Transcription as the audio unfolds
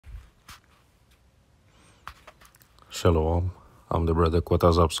Shalom, I'm the brother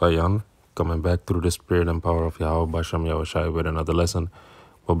Kwatazab Sayan, coming back through the spirit and power of Yahweh Basham Yahushai with another lesson.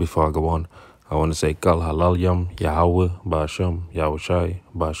 But before I go on, I want to say Kal Halal Yam, Yahweh Basham Yahushai,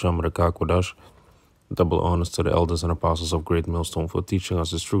 Basham Reka Kodash. Double honors to the elders and apostles of Great Millstone for teaching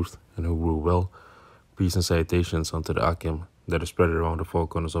us His truth and who rule well. Peace and salutations unto the Akim that is spread around the four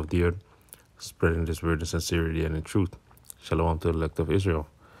corners of the earth, spreading this word in sincerity and in truth. Shalom to the elect of Israel.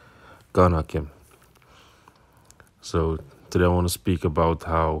 Gan Akim. So today I want to speak about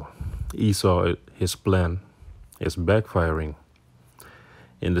how Esau, his plan, is backfiring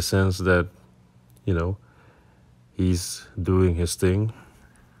in the sense that, he's doing his thing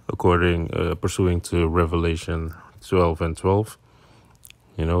pursuing to Revelation 12 and 12,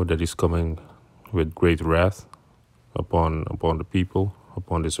 that he's coming with great wrath upon the people,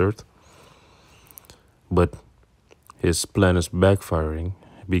 upon this earth. But his plan is backfiring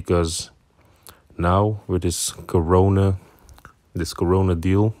because now with this corona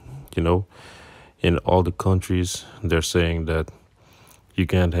deal, in all the countries, they're saying that you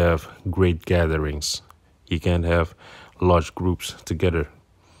can't have great gatherings. You can't have large groups together.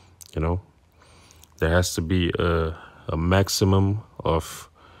 There has to be a maximum of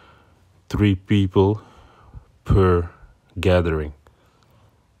 3 people per gathering.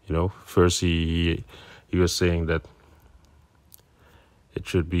 First he was saying that it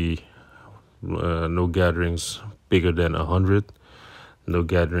should be no gatherings bigger than 100, no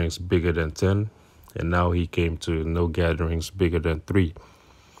gatherings bigger than 10, and now he came to no gatherings bigger than 3.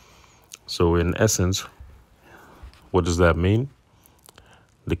 So in essence, what does that mean?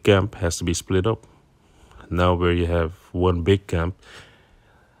 The camp has to be split up. Now where you have one big camp,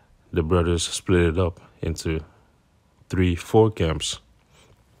 the brothers split it up into 3-4 camps.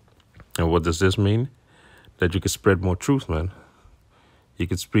 And what does this mean? That you can spread more truth, man. You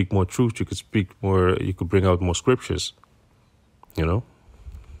could speak more truth. You could speak more. You could bring out more scriptures.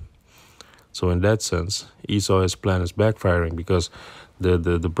 So in that sense, Esau's plan is backfiring because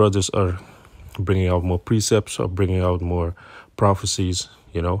the brothers are bringing out more precepts, or bringing out more prophecies.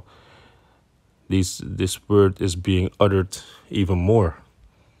 This word is being uttered even more.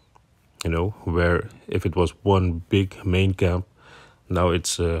 Where if it was one big main camp, now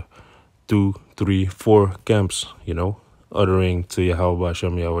it's 2, 3, 4 camps. Uttering to Yahweh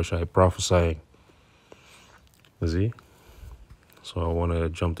Hashem Yahushai, prophesying. You see? So I want to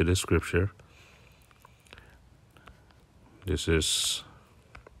jump to this scripture. This is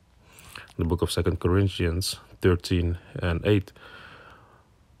the book of 2 Corinthians 13 and 8.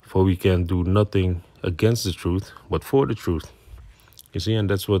 For we can do nothing against the truth, but for the truth. You see, and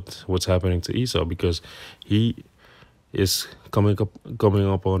that's what's happening to Esau, because he is coming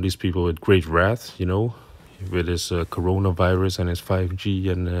up on these people with great wrath, with his coronavirus and his 5G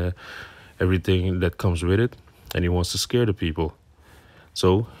and everything that comes with it, and he wants to scare the people.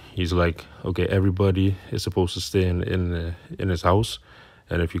 So he's like, okay, everybody is supposed to stay in his house,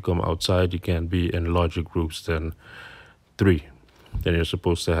 and if you come outside, you can't be in larger groups than 3. Then you're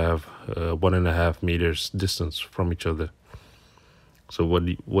supposed to have 1.5 meters distance from each other. So what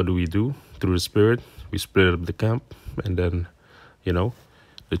do we do? Through the Spirit, we split up the camp, and then,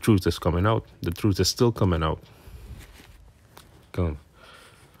 the truth is coming out. The truth is still coming out. Come.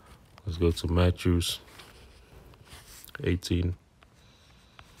 Let's go to Matthew 18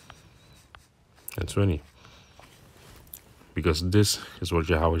 and 20. Because this is what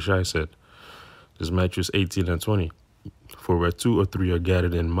Yahushua said. This is Matthew 18 and 20. For where 2 or 3 are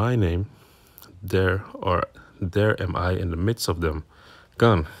gathered in my name, there am I in the midst of them.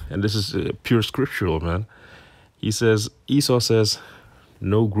 Come. And this is pure scriptural, man. Esau says,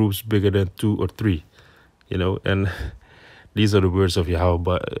 no groups bigger than 2 or 3, and these are the words of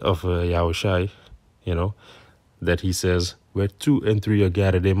Yahushai, that he says, where 2 and 3 are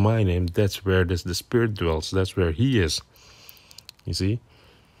gathered in my name, that's where the Spirit dwells. That's where he is. You see?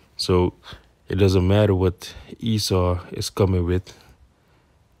 So it doesn't matter what Esau is coming with.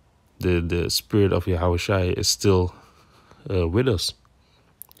 The Spirit of Yahushai is still with us.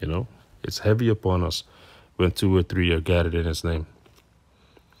 It's heavy upon us when 2 or 3 are gathered in his name.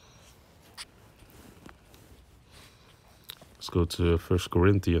 Let's go to 1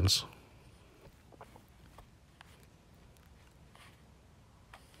 Corinthians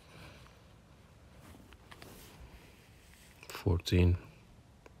 14.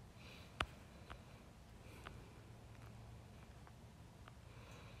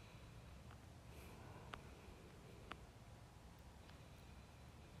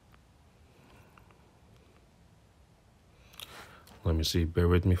 Let me see, bear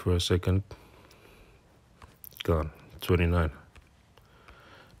with me for a second. Gone. 29.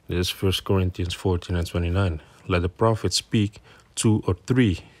 This is 1 Corinthians 14 and 29. let the prophet speak 2 or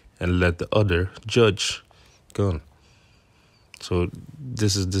 3, and let the other judge. Gone. So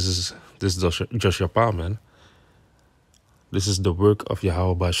this is Joshua, man. This is the work of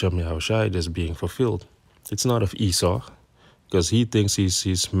Yahweh B'Shem Yahushai that's being fulfilled. It's not of Esau, because he thinks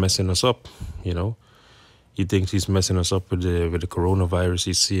he's messing us up, you know. He thinks he's messing us up with the coronavirus.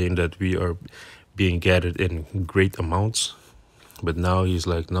 He's seeing that we are being gathered in great amounts. But now he's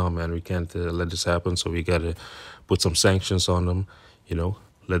like, no, man, we can't let this happen. So we got to put some sanctions on them, you know,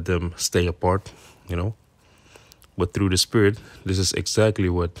 let them stay apart, you know. But through the Spirit, this is exactly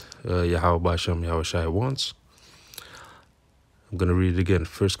what Yahweh B'Shem Yahushai wants. I'm going to read it again.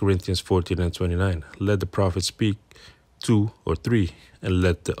 1 Corinthians 14 and 29. Let the prophet speak 2 or 3, and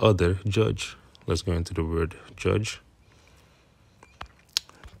let the other judge. Let's go into the word judge.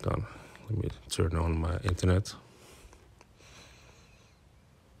 Done. Let me turn on my internet.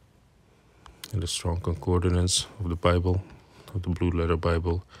 In the Strong Concordance of the Bible, of the Blue Letter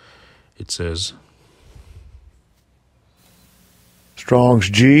Bible, it says, Strong's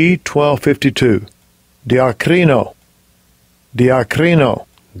G 1252. Diakrino. Diakrino.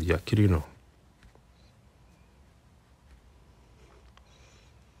 Diakrino.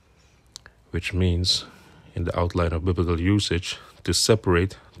 Which means, in the outline of biblical usage, to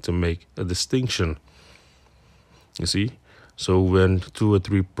separate, to make a distinction. You see? So when 2 or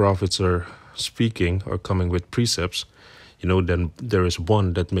 3 prophets are speaking or coming with precepts, you know, then there is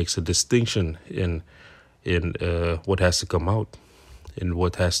one that makes a distinction in what has to come out, in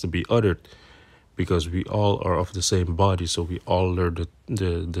what has to be uttered, because we all are of the same body, so we all learn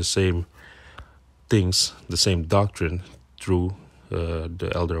the same things, the same doctrine through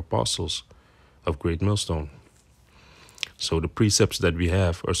the elder apostles of Great Millstone. So the precepts that we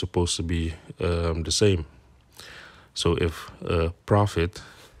have are supposed to be the same. So if a prophet,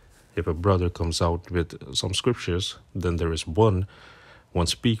 if a brother comes out with some scriptures, then there is one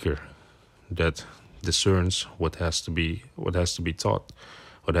speaker that discerns what has to be taught,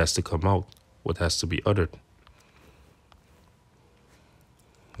 what has to come out, what has to be uttered.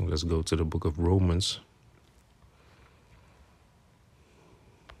 Let's go to the book of Romans.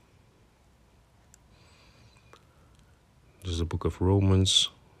 This is the book of Romans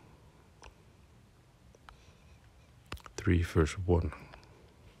 3 verse 1.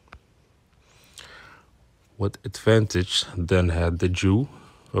 What advantage then had the Jew,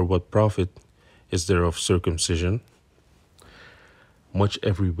 or what profit is there of circumcision? Much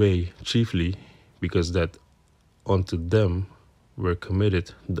every way, chiefly because that unto them were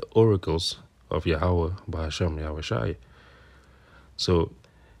committed the oracles of Yahweh B'Shem Yahushai. So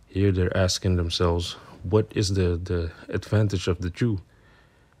here they're asking themselves, what is the advantage of the Jew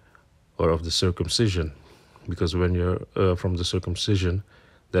or of the circumcision? Because when you're from the circumcision,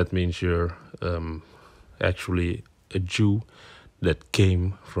 that means you're actually a Jew that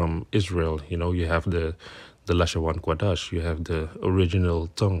came from Israel. You know, you have the Lashawan Kwadash, you have the original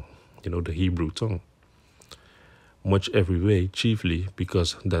tongue, you know, the Hebrew tongue. Much every way, chiefly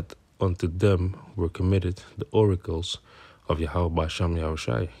because that unto them were committed the oracles of Yahweh B'Shem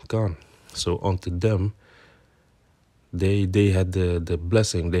Yahushai. Gone. So unto them, they had the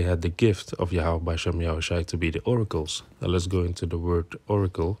blessing, they had the gift of Yahweh B'Shem Yahushai to be the oracles. Now let's go into the word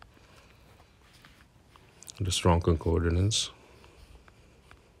oracle, the Strong Concordance.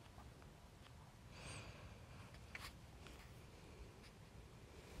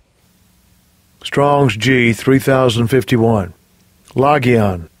 Strong's G 3051.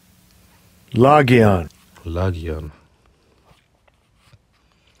 Lagion. Lagion. Lagion.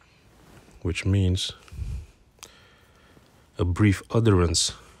 Which means a brief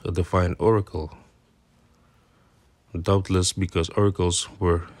utterance, a divine oracle. Doubtless because oracles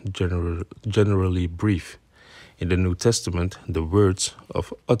were generally brief. In the New Testament, the words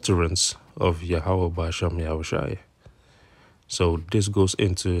of utterance of Yahweh B'Shem Yahushai. So this goes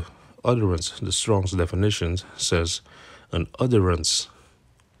into utterance. The Strong's definition says an utterance,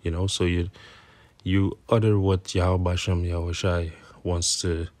 you know, so you utter what Yahweh B'Shem Yahushai wants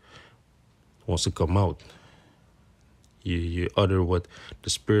to come out. You utter what the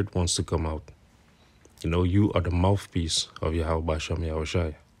Spirit wants to come out. You know, you are the mouthpiece of Yahweh B'Shem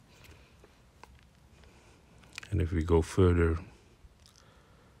Yahushai. And if we go further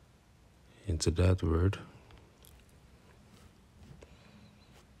into that word,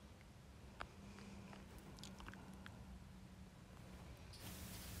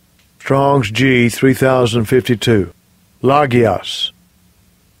 Strong's G 3052. Lagios.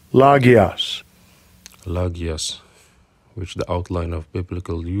 Lagios. Lagios, which the outline of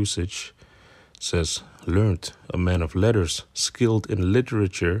biblical usage says, learned, a man of letters, skilled in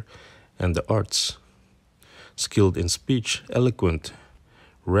literature and the arts. skilled in speech, eloquent,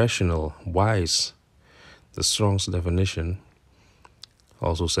 rational, wise. The Strong's definition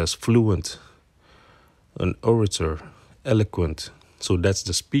also says fluent, an orator, eloquent. So that's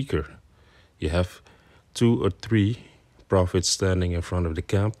the speaker. You have 2 or 3 prophets standing in front of the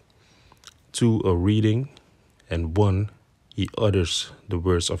camp. 2 are reading, and 1, he utters the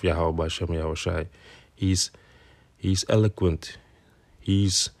words of Yahweh B'Shem Yahweh Shai. He's eloquent.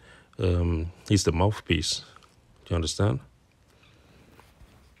 He's the mouthpiece. Do you understand?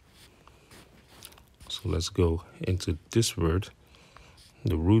 So let's go into this word,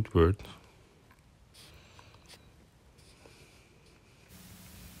 the root word.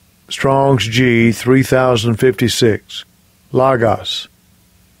 Strong's G 3056. Logos.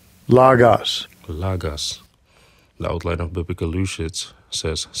 Logos. Logos. The outline of biblical usage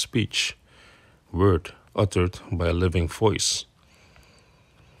says speech, word uttered by a living voice.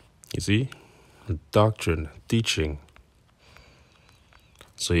 You see? Doctrine, teaching.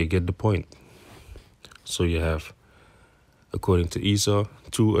 So you get the point. So you have, according to Esau,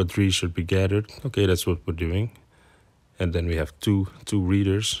 2 or 3 should be gathered. Okay, that's what we're doing. And then we have two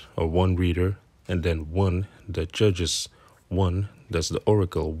readers, or 1 reader, and then 1 that judges, 1 that's the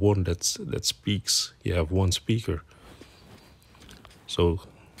oracle, 1 that speaks. You have 1 speaker. So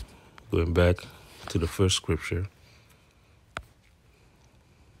going back to the first scripture,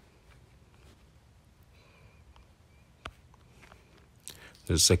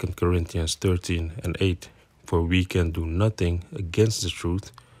 the 2 Corinthians 13 and 8, for we can do nothing against the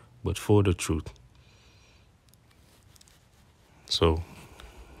truth, but for the truth. So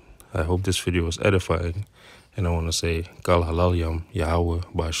I hope this video was edifying, and I want to say Kal Halal Yam, Yahweh,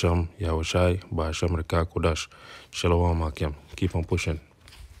 Ba'Sham, Yahweh Shai, Ba'Sham Reka Kodash, Shalom Akyam. Keep on pushing.